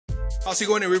How's it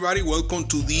going, everybody? Welcome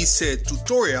to this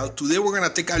tutorial. Today we're going to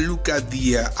take a look at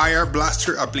the IR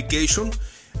Blaster application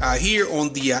here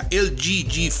on the LG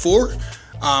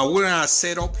G4. We're going to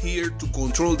set up here to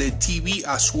control the TV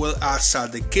as well as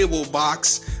the cable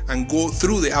box and go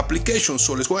through the application.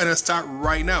 So let's go ahead and start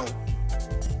right now.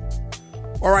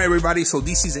 Alright everybody, so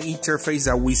this is the interface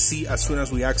that we see as soon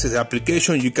as we access the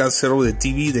application. You can set up the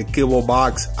TV, the cable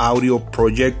box, audio,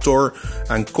 projector,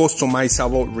 and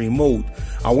customizable remote.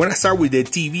 I want to start with the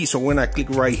TV, so I'm going to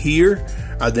click right here.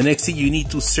 The next thing you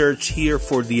need to search here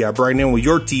for the brand name of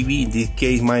your TV. In this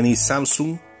case, mine is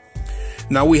Samsung.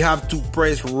 Now we have to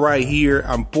press right here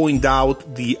and point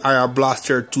out the IR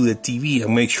Blaster to the TV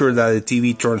and make sure that the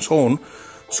TV turns on.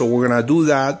 So we're going to do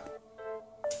that.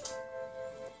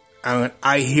 And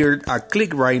I hear a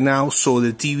click right now, so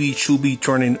the TV should be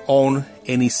turning on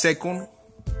any second.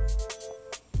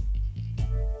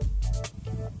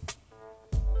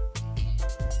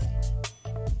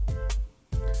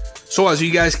 So as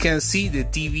you guys can see, the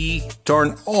TV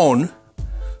turned on.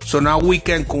 So now we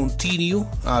can continue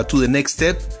to the next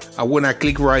step. I want to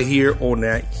click right here on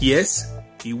yes,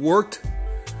 it worked.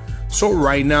 So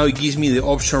right now it gives me the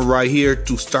option right here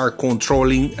to start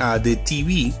controlling the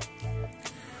TV.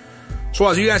 So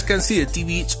as you guys can see, the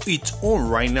TV it's on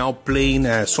right now, playing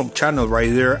some channel right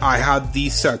there. I have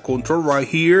this control right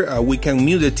here. We can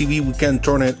mute the TV, we can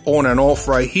turn it on and off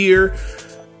right here.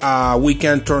 We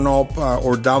can turn up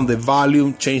or down the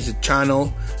volume, change the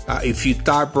channel. If you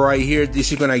type right here,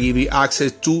 this is gonna give you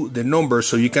access to the numbers,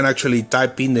 so you can actually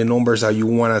type in the numbers that you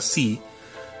wanna see.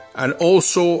 And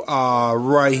also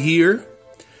right here,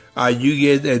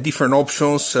 you get different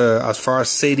options as far as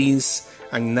settings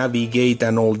and navigate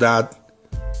and all that.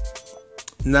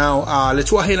 Now let's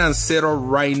go ahead and set up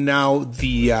right now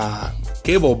the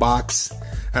cable box,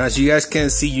 and as you guys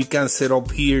can see, you can set up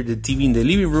here the TV in the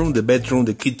living room, the bedroom,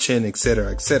 the kitchen,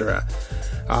 etc, etc.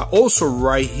 Also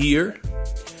right here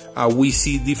we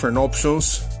see different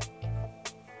options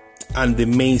and the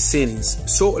main settings.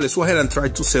 So let's go ahead and try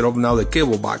to set up now the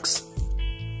cable box.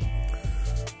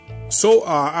 So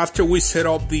after we set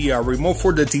up the remote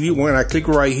for the TV, we're gonna click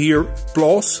right here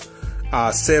plus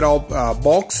set up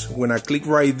box. When I click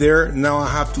right there, now I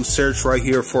have to search right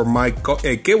here for my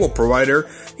cable provider.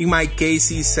 In my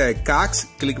case it's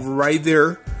TeknoAXE. Click right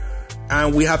there,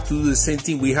 and we have to do the same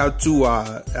thing. We have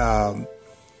to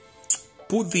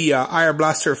put the IR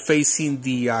Blaster facing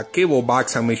the cable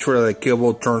box and make sure that the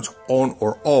cable turns on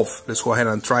or off. Let's go ahead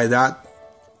and try that.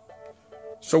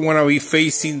 So I'm gonna be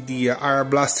facing the IR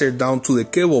Blaster down to the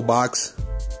cable box.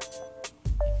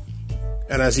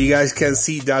 And as you guys can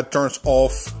see, that turns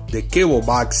off the cable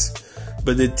box,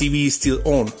 but the TV is still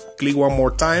on. Click one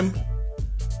more time,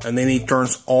 and then it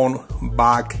turns on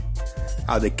back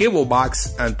the cable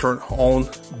box and turn on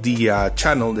the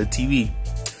channel, the TV.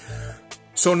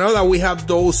 So now that we have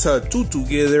those two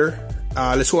together,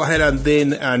 let's go ahead and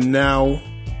then now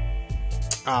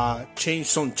change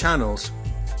some channels.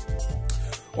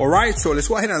 Alright, so let's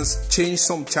go ahead and change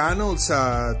some channels,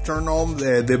 turn on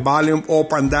the volume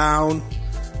up and down.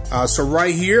 So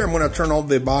right here, I'm going to turn off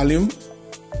the volume.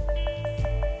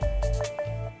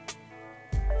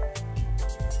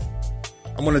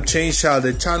 I'm going to change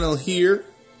the channel here.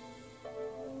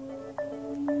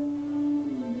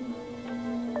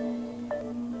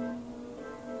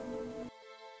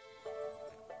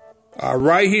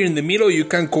 Right here in the middle, you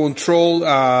can control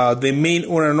the main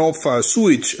on and off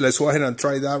switch. Let's go ahead and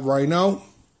try that right now.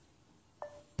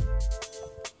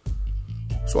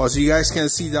 So as you guys can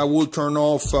see, that will turn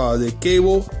off the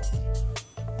cable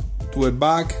to a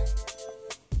back,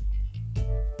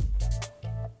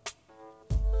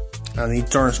 and it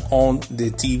turns on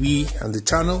the TV and the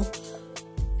channel.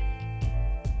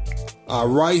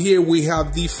 Right here we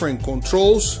have different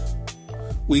controls.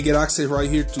 We get access right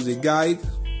here to the guide.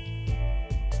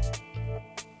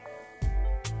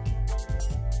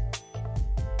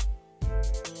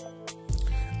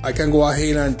 I can go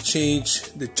ahead and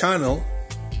change the channel.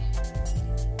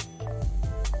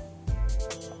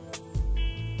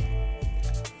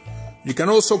 You can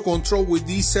also control with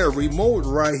this remote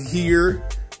right here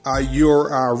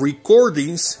your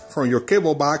recordings from your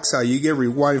cable box. You get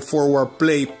rewind, forward,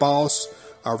 play, pause,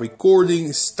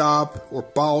 recording, stop, or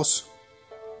pause.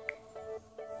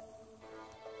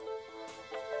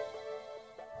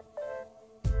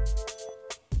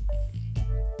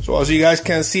 So as you guys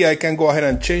can see, I can go ahead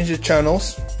and change the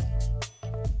channels.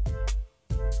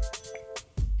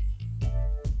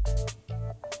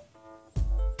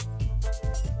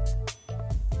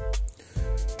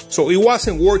 So it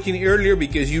wasn't working earlier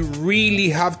because you really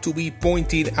have to be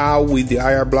pointing out with the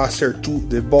IR Blaster to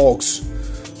the box.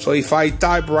 So if I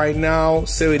type right now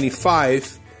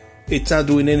 75, it's not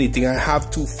doing anything. I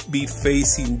have to be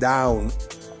facing down,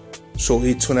 so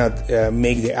it's gonna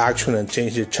make the action and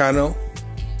change the channel.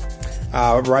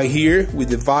 Right here with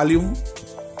the volume,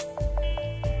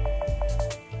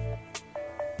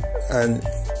 and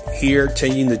here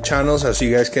changing the channels, as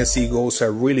you guys can see, goes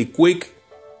really quick.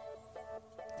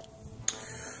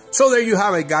 So there you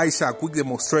have it, guys, a quick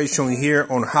demonstration here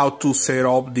on how to set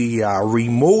up the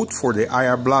remote for the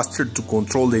IR blaster to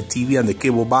control the TV and the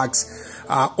cable box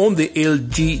on the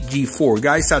LG G4.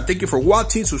 Guys, thank you for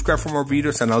watching. Subscribe for more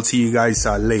videos, and I'll see you guys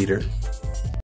later.